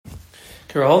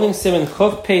We're holding Siman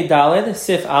Kuf Pei Daled,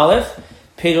 Sif Aleph,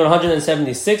 page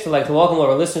 176. I'd like to welcome all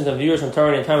our listeners and viewers from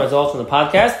Torah and Time as well from the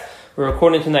podcast. We're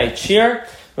recording tonight Shir.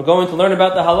 We're going to learn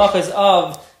about the halachas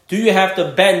of, do you have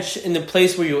to bench in the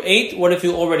place where you ate? What if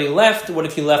you already left? What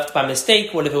if you left by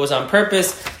mistake? What if it was on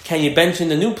purpose? Can you bench in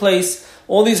the new place?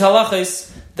 All these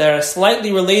halachas that are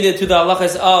slightly related to the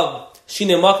halachas of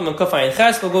Shinei Makom and Kuf Ayin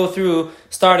Ches, we'll go through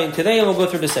starting today, and we'll go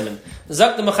through the Siman.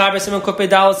 Zak the Mechaber Siman Kuf Pei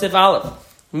Daled Sif Aleph.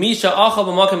 Misha achal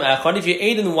b'makom echad. If you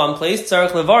ate in one place, tzarich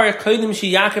levarich kodim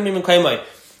shiyakim min kaimai.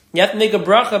 You have to make a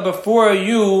bracha before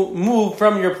you move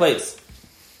from your place.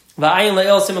 Va'ayin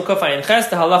le'el siman kuf ayin ches,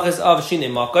 the halachas of shinei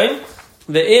makom.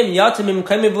 Ve'im yatim min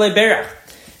kaimai v'lei berach.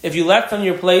 If you left from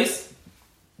your place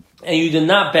and you did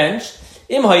not bench,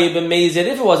 im hayi b'meizid,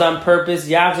 if it was on purpose,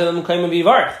 yavzal min kaimai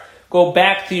v'varich. Go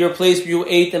back to your place where you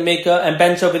ate and make and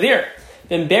bench over there.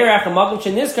 However,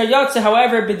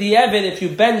 if you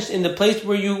benched in the place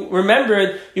where you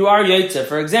remembered, you are yotze.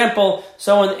 For example,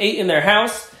 someone ate in their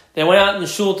house, they went out in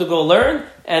shul to go learn,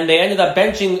 and they ended up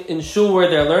benching in shul where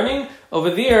they're learning.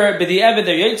 Over there, b'di'evet,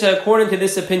 they're yotze according to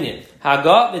this opinion.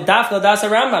 Haga, v'daf l'dasa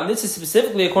Rambam. This is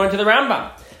specifically according to the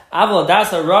Rambam. Aval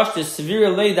l'dasa rosh, the severe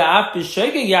lay da'af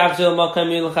b'shoigeg yavzil makam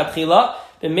l'chatchila,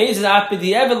 b'mezid af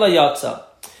b'di'evet l'yotza.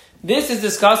 This is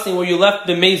discussing where you left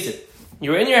b'mezid. You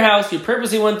were in your house, you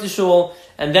purposely went to shul,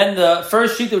 and then the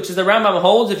first sheet, which is the Rambam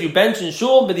holds, if you bench in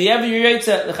shul, but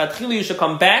you should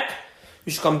come back.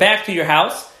 You should come back to your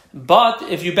house. But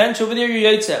if you bench over there,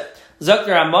 you're yotze. Zakir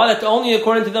Ramah, that's only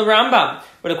according to the Rambam.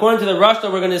 But according to the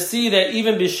Rashta, we're going to see that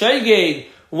even b'shoigeg,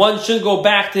 one should go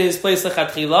back to his place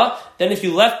lechatchila. Then if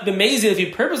you left b'mezid, if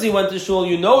you purposely went to shul,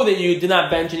 you know that you did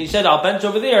not bench, and he said, I'll bench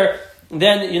over there,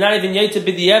 then you're not even yotze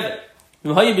b'di'evet.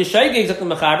 According to the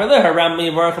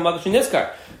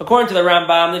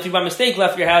Rambam, if you by mistake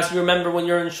left your house, you remember when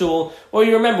you're in shul, or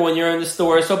you remember when you're in the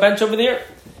store, so bench over there.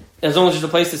 As long as there's a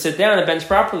place to sit down and bench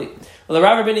properly. According to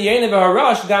Rabbi Yehuda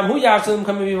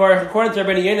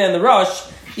and the Rosh,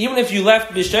 even if you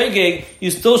left b'shoigeg, you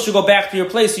still should go back to your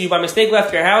place. So you by mistake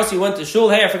left your house, you went to shul,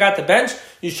 hey, I forgot to bench,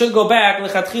 you should go back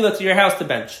lechatchila to your house to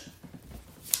bench.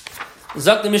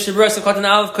 Zak the Mishna Berura Sakatan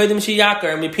Aleph Kodim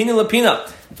Shiyakar Mipina Lapina.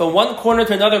 From one corner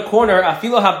to another corner,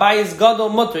 Afilo Habayis Gadol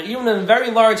Mutter. Even in a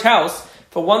very large house,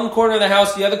 from one corner of the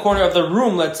house to the other corner of the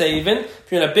room, let's say even, if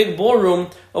you're in a big ballroom,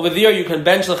 over there you can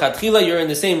bench l'chatchila, you're in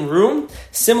the same room.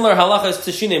 Similar halachas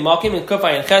to Shinei Makom and Kuf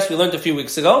Ayin Ches we learned a few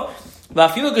weeks ago. Even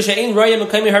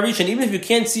if you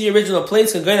can't see your original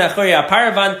place, there's a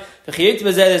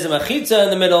mechitza in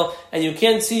the middle, and you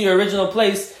can't see your original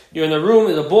place. You're in the room,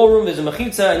 there's a ballroom, there's a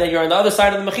mechitza, and then you're on the other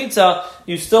side of the mechitza,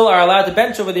 you still are allowed to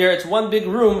bench over there. It's one big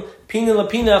room, pina la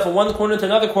pina, from one corner to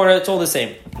another corner, it's all the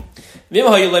same. If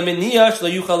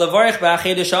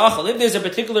there's a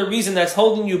particular reason that's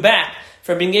holding you back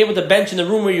from being able to bench in the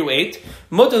room where you ate,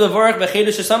 you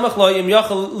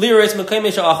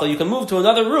can move to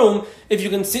another room if you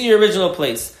can see your original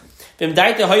place. If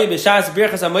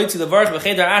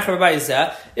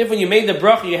when you made the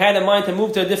bracha you had in mind to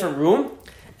move to a different room,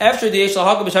 after the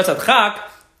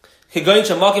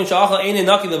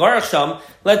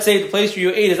let's say the place where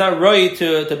you ate is not right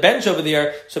to bench over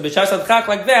there, so like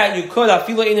that, you could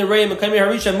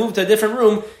move to a different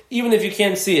room even if you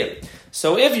can't see it.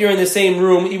 So if you're in the same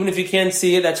room, even if you can't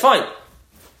see it, that's fine.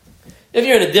 If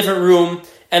you're in a different room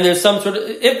and there's some sort of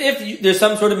there's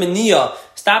some sort of mania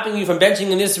stopping you from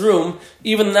benching in this room,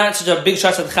 even not such a big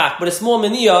shasat chak, but a small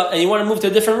mania, and you want to move to a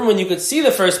different room and you could see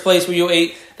the first place where you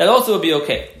ate, that also would be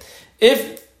okay.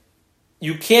 If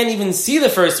you can't even see the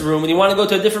first room and you want to go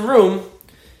to a different room,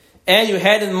 and you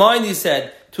had in mind, he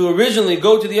said, to originally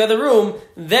go to the other room,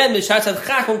 then the shasat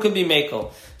chak one could be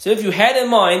mekel. So if you had in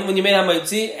mind when you made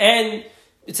hamaitzi and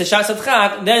it's a shasat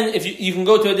chak, then if you can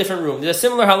go to a different room. There's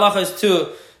similar halachas to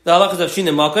the halachas of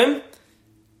Shinei Makom.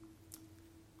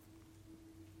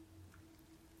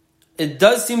 It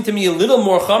does seem to me a little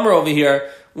more chamer over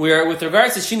here, where with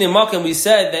regards to Shinei Makom, we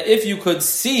said that if you could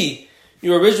see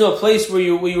your original place where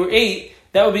you ate,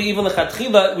 that would be even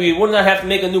lechatchila. We would not have to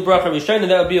make a new bracha rishon,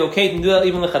 and that would be okay to do that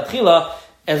even lechatchila,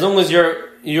 as long as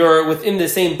you're within the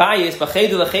same bias. But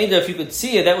if you could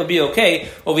see it, that would be okay.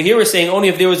 Over here, we're saying only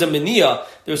if there was a mania,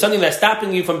 there was something that's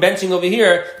stopping you from benching over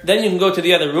here, then you can go to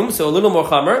the other room. So a little more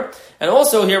chamer. And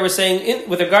also here we're saying,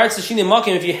 with regards to Shinei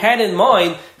Makom, if you had in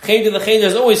mind, cheder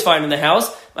is always fine in the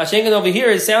house. Mashenkin over here,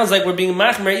 it sounds like we're being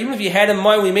machmer. Even if you had in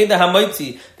mind, we made the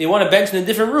hamaitzi, they want to bench in a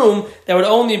different room, that would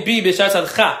only be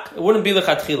b'shasat chak. It wouldn't be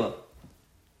lechatchila.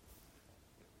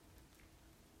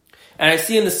 And I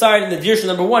see in the side, in the dirsha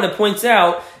number 1, it points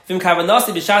out, to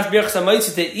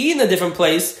eat in a different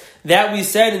place, that we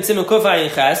said in Siman Kuf Ayin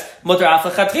Ches, mutar af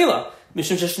lechatchila. Like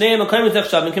with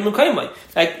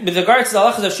regards to the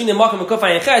halachas of Shina Makom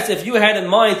Kufay and Ches, if you had in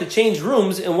mind to change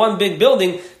rooms in one big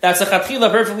building, that's a chatchila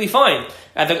perfectly fine.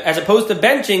 As opposed to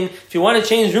benching, if you want to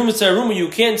change rooms to a room where you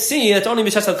can't see, that's only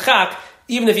b'shas adchak,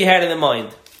 even if you had it in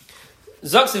mind.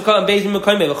 If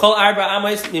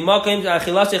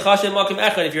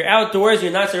you're outdoors,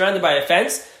 you're not surrounded by a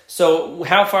fence, so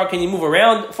how far can you move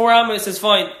around? 4 amos is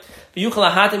fine. As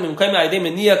long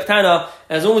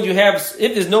as you have,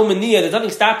 if there's no maniya, there's nothing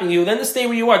stopping you, then just stay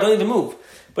where you are, don't need to move.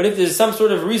 But if there's some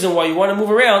sort of reason why you want to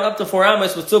move around, up to 4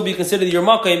 amos would still be considered your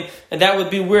makim, and that would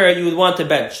be where you would want to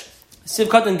bench.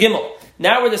 Sivkat and Gimel.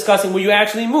 Now we're discussing where you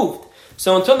actually moved.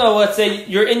 So until now, let's say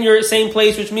you're in your same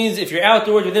place, which means if you're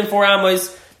outdoors within 4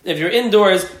 amos, if you're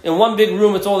indoors in one big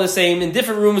room, it's all the same. In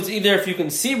different rooms, either if you can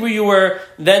see where you were,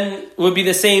 then it would be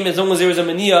the same as long as there was a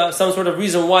maniya, some sort of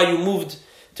reason why you moved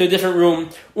to a different room,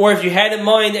 or if you had in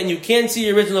mind and you can't see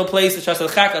your original place, the Shas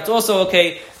al-Chak, that's also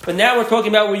okay. But now we're talking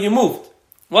about where you moved.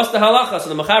 What's the halacha? So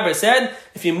the Mechaber said,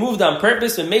 if you moved on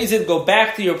purpose, amazed, go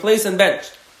back to your place and bench.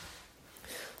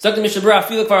 You went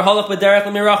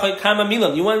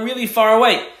really far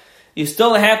away. You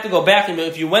still have to go back. And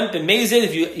if you went b'mezid,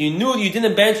 if you knew you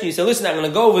didn't bench, and you said, listen, I'm going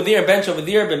to go over there and bench over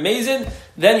there b'mezid,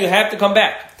 then you have to come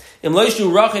back. Unless you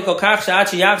already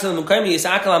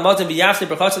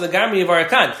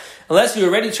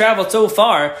traveled so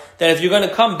far that if you're going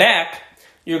to come back,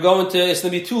 it's going to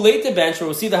be too late to bench, or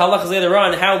we'll see the halachas later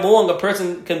on, how long a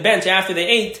person can bench after they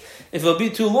ate. If it'll be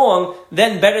too long,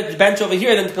 then better to bench over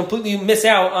here than to completely miss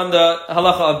out on the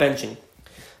halacha of benching.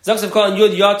 According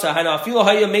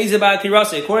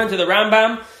to the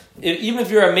Rambam, even if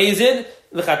you're amazed,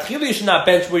 l'chatchila you should not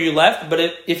bench where you left, but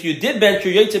if you did bench,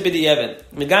 you're yotze b'di'evet.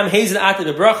 Megam hazed ate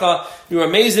bebracha. You were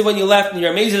amazed when you left, and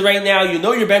you're amazed right now. You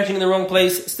know you're benching in the wrong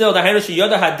place. Still, the haynu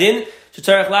sheyoda hadin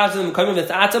shetzarech la'avzim coming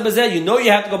with ata b'zeh. You know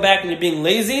you have to go back, and you're being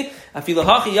lazy. Afilu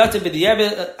hachi yotze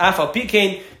b'di'evet afal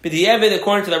pikein b'di'evet.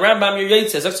 According to the Rambam, you're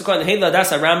yotze. Zaksukan heila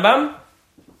das a Rambam.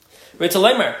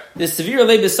 The severe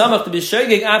lay b'samach to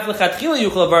b'shoygeg af l'chatchila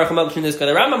yuchal avarach malchus niska.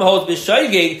 The Rambam holds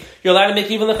b'shoygeg you're allowed to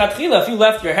make even l'chatchila. If you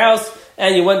left your house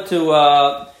and you went to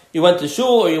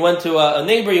shul, or you went to a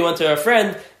neighbor, you went to a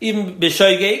friend, even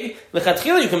b'shoygeg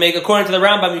l'chatchila you can make. According to the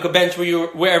Rambam, you can bench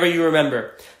wherever you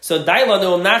remember. So daila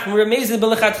no nachmer b'mezid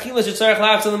b'lechatchila shetzarech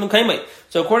la'avzalim m'kaymei.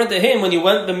 So according to him, when you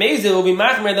went b'mezid, it will be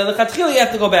machmer that l'chatchila you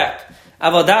have to go back.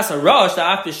 But according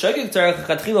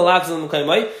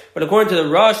to the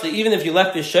Rosh, that even if you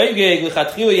left b'shoygeg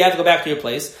l'chatchila, you have to go back to your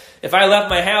place. If I left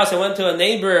my house, I went to a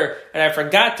neighbor, and I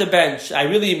forgot to bench, I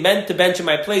really meant to bench in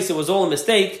my place, it was all a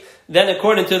mistake, then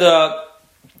according to the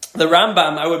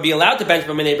Rambam, I would be allowed to bench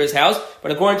by my neighbor's house,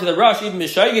 but according to the Rosh, even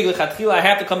b'shoygeg l'chatchila, I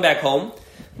have to come back home.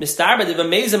 Even b'di'evet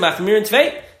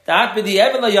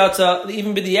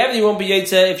you won't be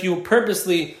yotze if you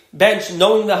purposely bench,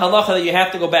 knowing the halacha that you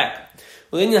have to go back.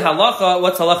 Well, in the halacha,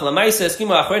 what's halacha lamaisa?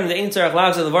 Eskima achrein the ein tzarech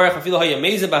lav zeh levarach afilu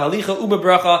hayamezeh bahalicha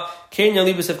ubebracha kein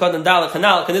yali b'sefkat and dalet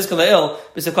kanal kanizka le'il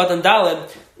b'sefkat and dalet.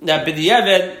 That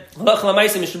b'di'evet halacha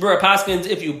lamaisa Mishna Berura paskins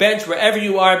if you bench wherever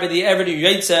you are b'di'evet you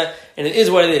yotze, and it is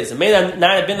what it is. It may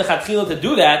not have been the chatchila to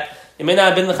do that. It may not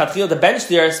have been the chatchila to bench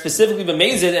there specifically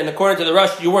b'mezid, and according to the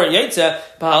Rosh you weren't yotze.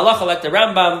 But halacha like the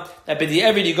Rambam that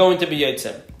b'di'evet you're going to be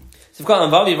yotze. Sefkat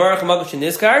and vavi varach magav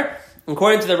shenizkar.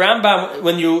 According to the Rambam,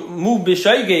 when you move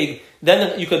b'shoygeg,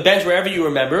 then you could bench wherever you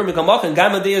remember. It's still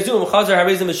a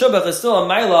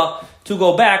maila to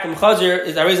go back.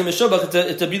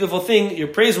 It's a beautiful thing. You're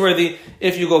praiseworthy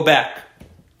if you go back.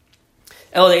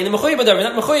 Not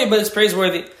mechuyev, but it's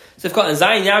praiseworthy. You should go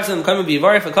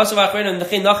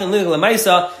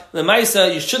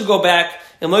back.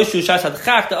 Then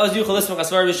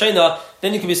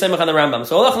you can be semach on the Rambam.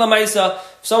 So if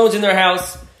someone's in their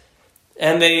house,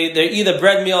 and they eat a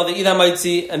bread meal, they eat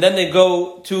hamaitzi, and then they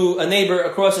go to a neighbor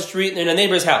across the street in a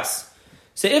neighbor's house.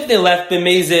 So if they left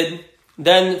b'mezid,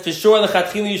 then for sure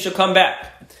l'chatchila you should come back.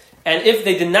 And if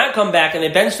they did not come back and they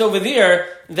benched over there,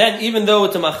 then even though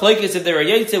it's a machlokes if they were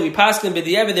yotze, we paskin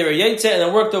b'di'evet they were yotze and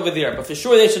it worked over there. But for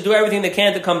sure they should do everything they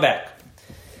can to come back.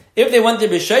 If they went to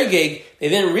b'shoygeg, they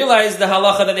didn't realize the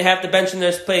halacha that they have to bench in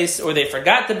their place, or they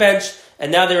forgot to bench,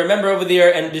 and now they remember over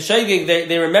there, and b'shoygeg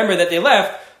they remember that they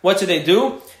left. What should they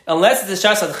do? Unless it's a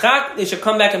shas adchak, they should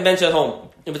come back and bench at home.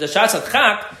 If it's a shas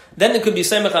adchak, then it could be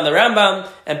semach on the Rambam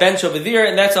and bench over there,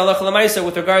 and that's halacha l'maisa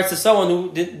with regards to someone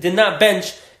who did not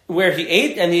bench where he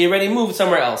ate and he already moved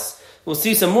somewhere else. We'll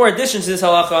see some more additions to this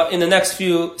halacha in the next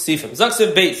few sifim.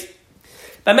 Zaksiv beis.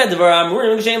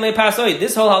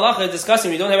 This whole halacha is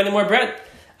discussing we don't have any more bread.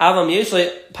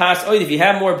 If you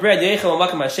have more bread,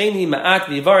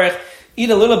 eat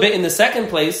a little bit in the second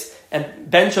place,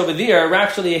 and bench over there, or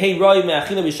actually, hey, roi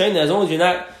me'achila rishayna, as long as you're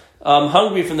not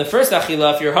hungry from the first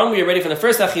achila. If you're hungry already from the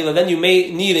first achila, then you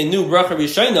may need a new bracha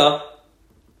rishayna.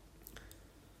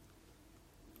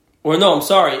 Or no, I'm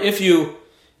sorry.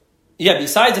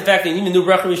 Besides the fact that you need a new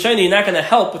bracha rishayna, you're not going to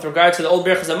help with regard to the old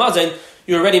berachas hamazon.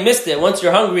 You already missed it. Once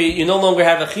you're hungry, you no longer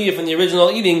have a chiyuv from the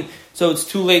original eating, so it's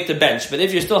too late to bench. But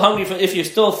if you're still hungry, if you're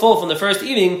still full from the first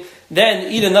eating,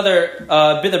 then eat another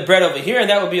bit of bread over here, and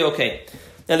that would be okay.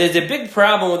 Now, there's a big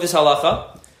problem with this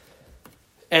halacha,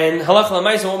 and halacha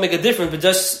l'maisa won't make a difference, but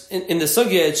just in the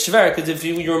sugya, it's shver, because if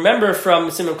you remember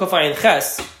from Simon Kufay and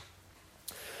Ches,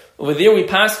 over there we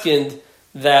paskined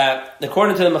that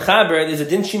according to the Mechaber, there's a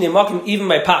din shinei makim even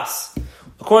by pas.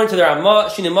 According to the Ramah,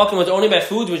 shinei makim was only by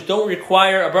foods which don't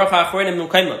require a bracha achrein and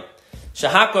mukaiman.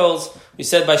 Shahakos, we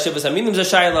said by shivas aminim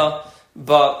zashayla,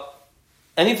 but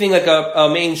anything like a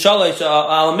main shalish,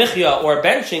 al michya, or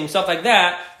benching, stuff like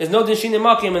that, there's no din shinei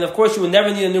makim, and of course you would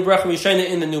never need a new bracha rishayna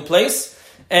in the new place,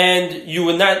 and you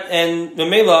would not, and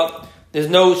memela, there's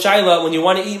no shayla, when you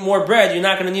want to eat more bread, you're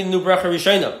not going to need a new bracha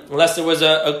rishayna, unless there was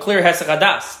a clear hesach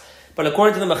hadas. But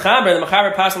according to the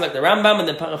Mechaber paskin like the Rambam and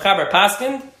the Mechaber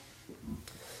paskin,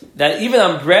 that even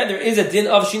on bread there is a din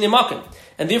of shinei makim.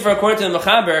 And therefore, according to the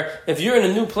Mechaber, if you're in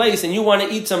a new place and you want to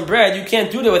eat some bread, you can't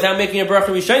do that without making a bracha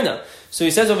rishayna. So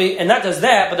he says over here, and not just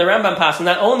that, but the Rambam paskin,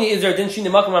 not only is there a din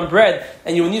shinei makim on bread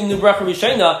and you will need a new bracha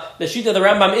rishayna, the sheet of the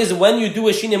Rambam is when you do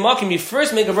a shinei makim, you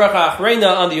first make a bracha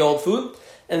achreina on the old food,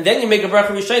 and then you make a bracha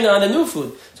rishayna on the new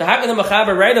food. So how can the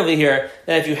Mechaber write over here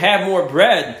that if you have more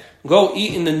bread, go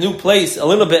eat in the new place a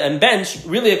little bit and bench?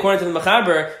 Really, according to the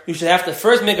Mechaber, you should have to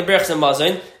first make a berachas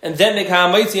hamazon and then make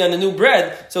ha'amaitzi on the new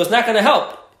bread. So it's not going to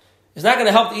help. It's not going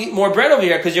to help to eat more bread over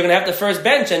here because you're going to have to first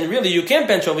bench, and really you can't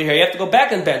bench over here. You have to go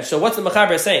back and bench. So what's the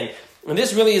Mechaber saying? And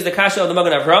this really is the kasha of the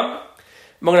Magen Avram.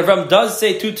 Magen Avram does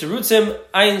say two terutzim,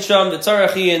 ayin sham, the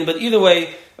tzarachiyin, but either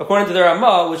way, according to the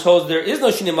Ramah, which holds there is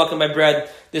no shinei makim by bread,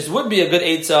 this would be a good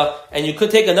eitzah, and you could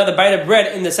take another bite of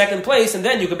bread in the second place, and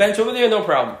then you could bench over there, no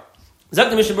problem. Zak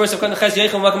the Mishna Berura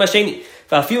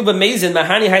Fa'afil b'mezin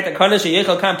mahani hayt akana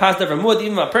sheyechal kan pasta vermud.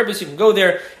 Even on purpose, you can go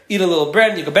there, eat a little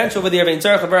bread, you can bench over there. Vein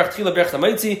tzarich leberach tchila berach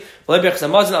hamaitzi, v'le berach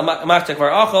hamazon al machtek var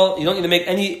achol. You don't need to make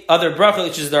any other bracha,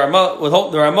 which is the Ramah, with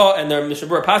the Ramah and the Mishna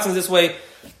Berura passing this way.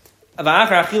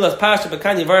 Va'achar achilas pasha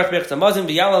b'kan yivarach berach hamazon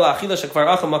v'yala la'achila shekvar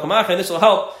achol makamacha. And this will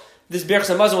help. This berach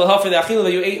hamazon will help for the achila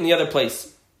that you ate in the other place.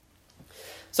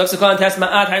 You could even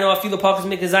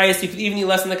eat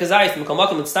less than the kazayis.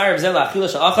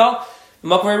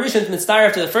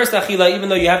 Mitzdarif to the first achila, even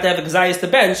though you have to have a kazayis to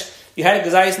bench, you had a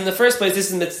kazayis in the first place,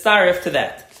 this is mitzdarif to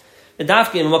that.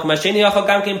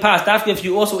 If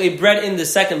you also ate bread in the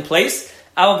second place,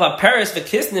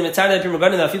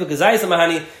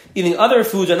 eating other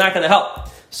foods are not going to help.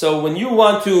 So when you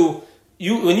want to,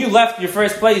 when you left your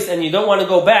first place and you don't want to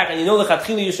go back, and you know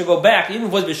lechatchila you should go back, even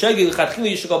if it was b'shegi lechatchila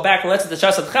you should go back, unless it's the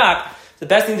shas chak, the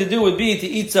best thing to do would be to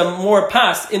eat some more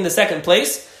pas in the second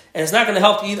place, and it's not going to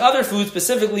help to eat other foods.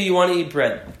 Specifically, you want to eat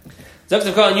bread. If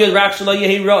you're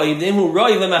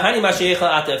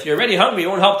already hungry, it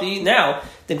won't help to eat now.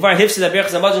 You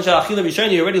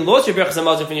already lost your first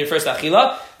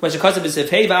achila.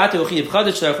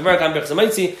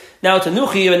 Now it's a new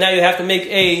chiyuv, and now you have to make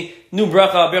a new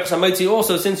bracha berachas hamaitzi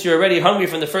also, since you're already hungry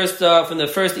from the first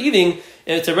eating.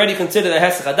 It's already considered a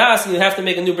hesach hadas, and you have to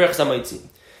make a new berachas hamaitzi.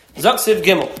 Zok siv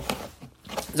gimel.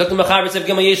 Zok the Mechaber siv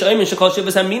gimel yesh oimin shekol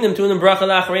shivas haminim tunim bracha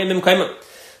la'achrein b'mkaiman.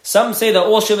 Some say that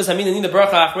all shivas haminim need the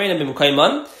bracha achrein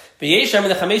b'mkaiman. But yesh the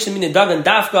chameshes min dagan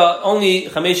dafka, only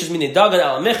chameshes min dagan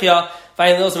al michya.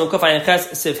 Finally, also in Kufay and Ches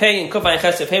siv hey. In Kufay and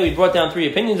Ches siv hey, we brought down 3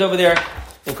 opinions over there.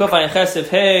 In Kufay and Ches siv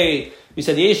hey, we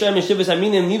said Yeshem and Shivas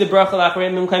Aminim need the bracha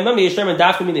la'achrein b'mkaimam. Yeshem and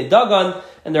dafka min dagan,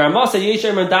 and the Ramah said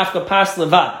Yeshem and dafka pas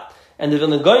levad. And the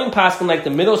Vilnagoyim paskin like the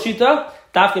middle shita,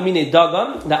 dafka min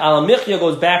dagan. The al michya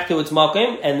goes back to its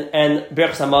makim and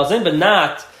berachas hamazon, but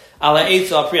not ala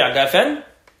eitz al priya gafen.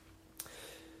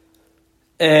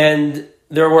 And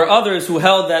there were others who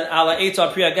held that ala eitz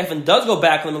al priya gafen does go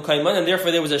back to the mekayman, and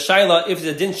therefore there was a shaila if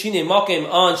the din shinei makim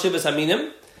on Shivas Aminim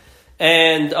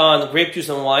and on grape juice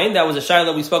and wine. That was a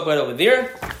shaila we spoke about over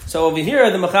there. So over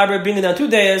here, the Mechaber brings down 2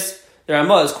 days. The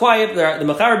Ramah is quiet. The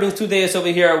Mechaber brings 2 days over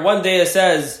here. One day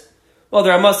says, well, the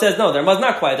Ramah says, no, the Ramah is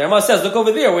not quiet. The Ramah says, look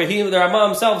over there, where the Ramah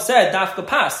himself said, dafka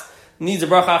pas, needs a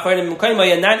bracha achrein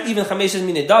b'mkayman, and not even chameshes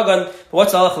min dagan. But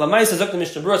what's the halacha l'maisa? Zok the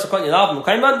Mishna Berura sakon yalav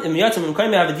b'mkayman, im yatzim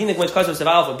b'mkayman have a dinik which causes of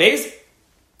alpha beis.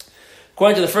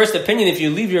 According to the first opinion, if you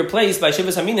leave your place by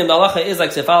Shivas Haminim, the halacha is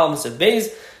like sefal and sef beis.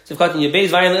 Sefkat in your beis,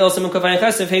 vayin el simon kafay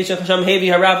chesef, heishach hasham hevi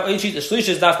harav oichit, the shlish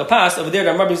is dafka pas. Over there,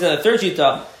 the Ramah brings in a third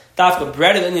shita, Dafka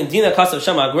bread and Indian Dina Kasav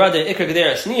Shama Grada Ikar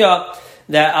Gedera Shnia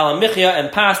that Ala Michya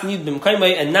and Pas need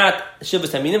Bimkaimai and not Shivas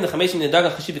Taminim, the Chameshim the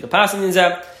Daga Chashivika Pas in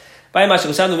Zab. By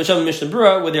Mashakasam Misham Mishna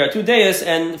Berura, where there are 2 days,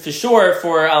 and for sure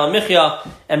for Ala Michya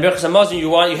and Berchas Hamazon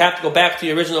you have to go back to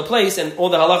your original place, and all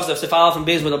the halachas of Sif Aleph and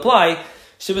Beis would apply.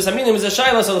 Shivas Haminim is a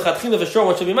shayla, so the Chatchila for sure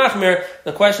one should be machmir.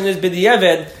 The question is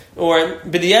B'di'eved, or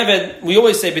B'di'eved, we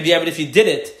always say B'di'eved, if you did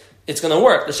it, it's going to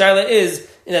work. The shayla is,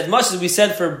 in as much as we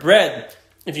said for bread,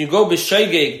 if you go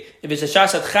b'shoigeg, if it's a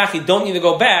shasat chach, you don't need to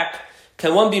go back.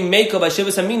 Can one be makel by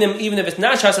Shivas Haminim, even if it's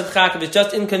not shasat chach, if it's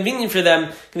just inconvenient for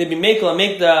them, can they be makel and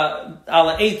make the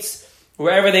ala eights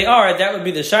wherever they are? That would be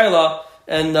the shayla,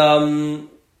 and the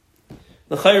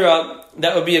chayra,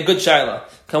 that would be a good shayla.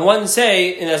 Can one say,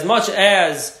 in as much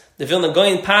as the Vilna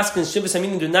Goyin Paskins Shivas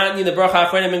Haminim do not need the bracha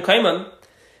achronim and kaiman,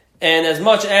 and as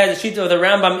much as the shita of the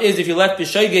Rambam is, if you left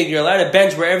b'shoigeg, you're allowed to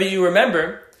bench wherever you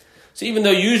remember. So even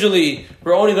though usually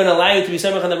we're only going to allow you to be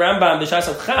samech on the Rambam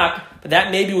b'shas chak, but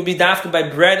that maybe would be dafka by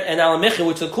bread and alamicha,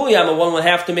 which the kuliyama one would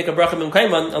have to make a bracha b'm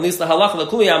kaiman. At least the halacha the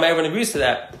kuliyama, everyone agrees to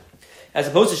that. As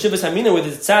opposed to Shivas Haminim with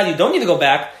the tzad, you don't need to go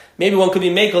back. Maybe one could be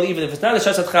makel even if it's not a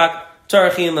shas chak.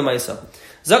 Tarachin lemaisa.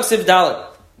 Zok sif dalet.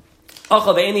 If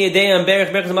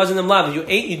you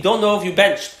ate, you don't know if you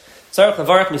benched. You have to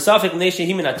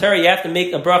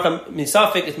make a bracha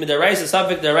misafik. It's midaraisa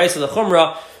safik daraisa the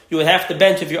chumrah. You would have to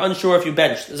bench if you're unsure if you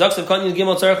benched. The entire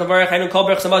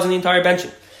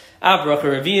benching.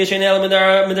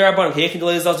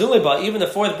 Even the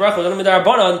fourth bracha was on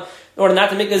midarabanan. In order not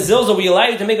to make a zilzah, we allow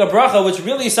you to make a bracha which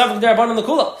really is safik darabanan the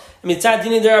kula. I mean,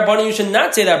 you should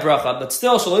not say that bracha, but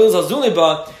still,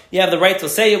 you have the right to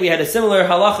say it. We had a similar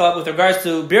halacha with regards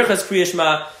to birchas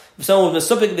kriyashma. If someone was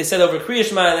mesupik, they said over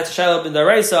kriyashma, and that's a shayla bin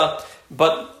daraisa.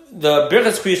 But the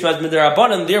birchas kriyashma is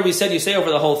midarabanan. There we said you say over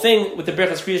the whole thing with the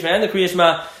birchas kriyashma and the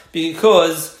kriyashma,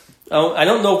 because I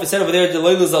don't know if it said over there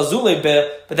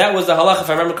but that was the halacha if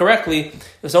I remember correctly.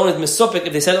 If someone is mesupik,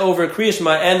 if they said over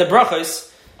kriyashma and the brachas,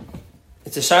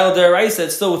 it's a shayla deraisa,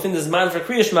 it's still within this man for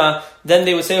kriyashma, then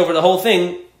they would say over the whole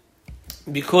thing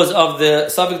because of the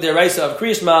safek deraisa of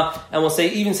kriyashma, and we'll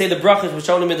even say the brachas which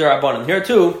are only midarabanan. Here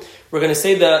too, we're going to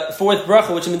say the fourth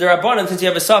bracha which is midarabanan since you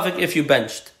have a safek if you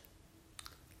benched.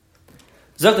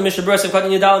 Zok the Mishna Berura sefkat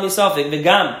yadal misafek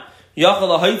v'gam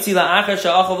yachal ha'itzi la'achar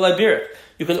sha'achav la'birch.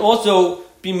 You can also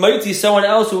be mighty someone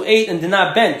else who ate and did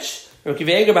not bench. Or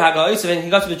Kiva Eger b'haga'osav and he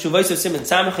got to the chuvos of Simon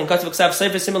Samach and got to the ksav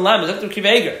sefer Simon Lam. Zok the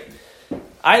Kiva Eger.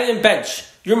 I didn't bench.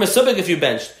 You're mesubik if you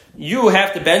benched. You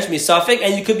have to bench me safek,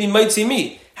 and you could be mitzi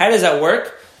me. How does that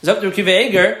work? Rabbi Kiva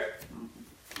Eger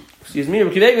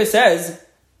says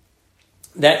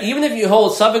that even if you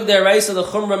hold safek deraisa the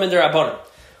chumra min derabanan,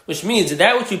 which means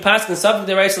that which you pass in safek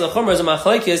deraisa the chumra is a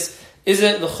machlekes, is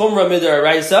it the chumra min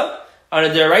deraisa? On a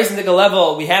deraisa nika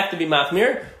level, we have to be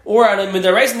machmir, or on a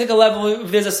deraisa nika level,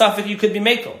 if there's a safek, you could be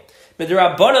mekel. Min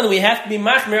derabanan, we have to be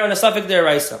machmir on a safek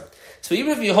deraisa. So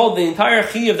even if you hold the entire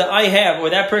chiyuv that I have, or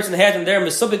that person has, and they're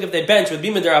mesubik if they bench, would be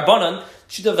midarabanan,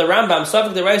 sheet of the Rambam,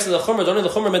 safek the rice of the chumrah, only the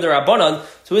chumrah midarabanan,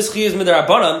 so his chiyuv is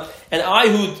midarabanan, and I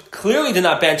who clearly did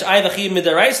not bench, I have a chiyuv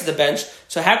midaraisa to bench,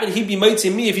 so how could he be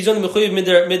mitzvah me if he's only mechuyev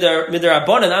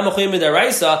midarabanan, I'm mechuyev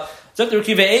midaraisa? Dr.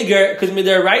 Kiva Eger, because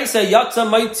midaraisa yatsa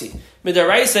mitzvah.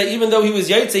 Midaraisa, even though he was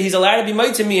yaitza, he's allowed to be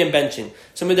mitzvah me in benching.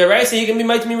 So midaraisa, he can be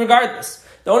mitzvah me regardless.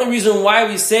 The only reason why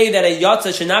we say that a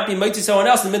yatza should not be mitzvah someone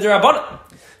else is midarabanan.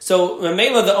 So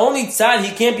Mamela, the only tzad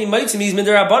he can't be mitzvah me is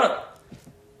midarabanan.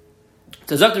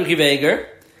 So Dr. Kiva Eger,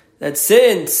 that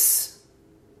since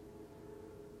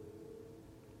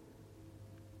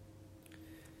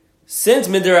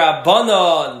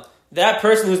midarabanan, that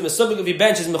person who's mesubik if he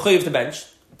bench is mechuyev to bench,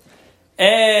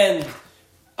 and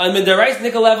on midaraisa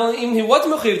nickel level, even if he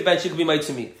wasn't mechuyev to bench, he could be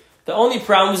mitzvah me. The only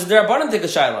problem is the derabanan take a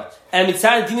shayla, and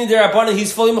mitzad dini derabanan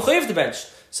he's fully mechuyev to bench.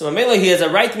 So Mamela, he has a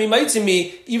right to be mitzvah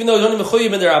me, even though he's only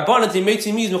mechuyev in derabanan. To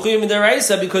mitzvah me is mechuyev in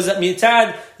deraisa because at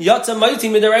mitzad yatsa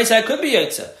mitzvah in deraisa I could be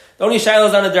yatsa. The only shayla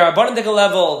is on a derabanan take a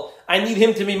level. I need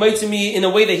him to be mitzvah me in a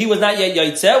way that he was not yet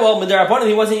yatsa. Well, midarabanan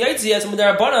he wasn't yatsa yet, so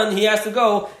midarabanan he has to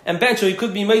go and bench, so he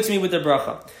could be mitzvah me with the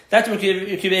bracha. That's what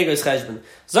Kiva Eger is cheshbon.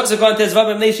 Zaksakan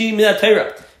tezvav mneishi minat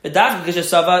Torah. But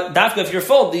dafka if you're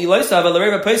full, the loisav the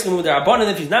reva pesachim with the rabbanon.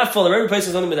 If he's not full, the reva pesachim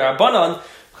is only with the rabbanon.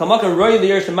 Kamakan roy the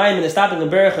year shemayim and stopping in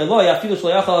berach eloy afilu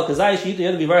shloyachal kazay sheet the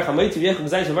other be very chamayit v'yech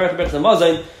kazay shevarach berach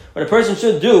zamazayin. What a person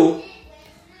should do,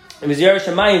 if he's year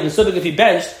shemayim the subik if he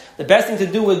benched, the best thing to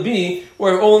do would be,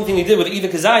 or the only thing he did with either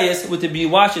kazayis would to be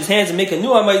wash his hands and make a new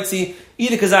amaitzi,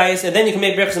 eat a kazayis, and then you can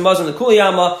make berach zamazon the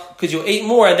kuliyama because you ate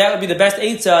more. That would be the best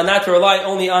eitzah, not to rely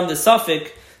only on the suffix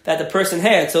that the person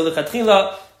had. So the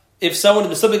chatchila, if someone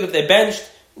is subject if they benched,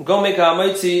 go make a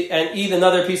hamaitzi and eat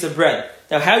another piece of bread.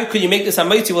 Now, how could you make this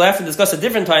hamaitzi? We'll have to discuss a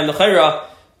different time. The chayra,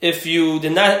 if you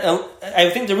did not, I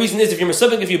think the reason is if you're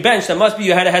mesubik, if you bench, that must be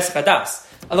you had a hesek hadas.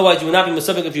 Otherwise, you would not be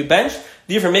mesubik if you bench.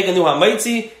 Therefore, make a new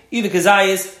hamaitzi, eat the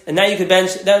kazayis, and now you could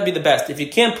bench. That would be the best. If you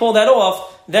can't pull that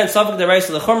off, then sabik the rice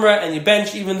of the chumrah, and you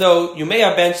bench, even though you may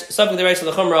have bench, sabik the rice of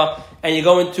the chumrah, and you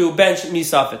go into bench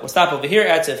misafik. We'll stop over here.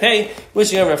 Atzef hey,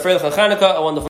 wishing everyone a Chanukah, a wonderful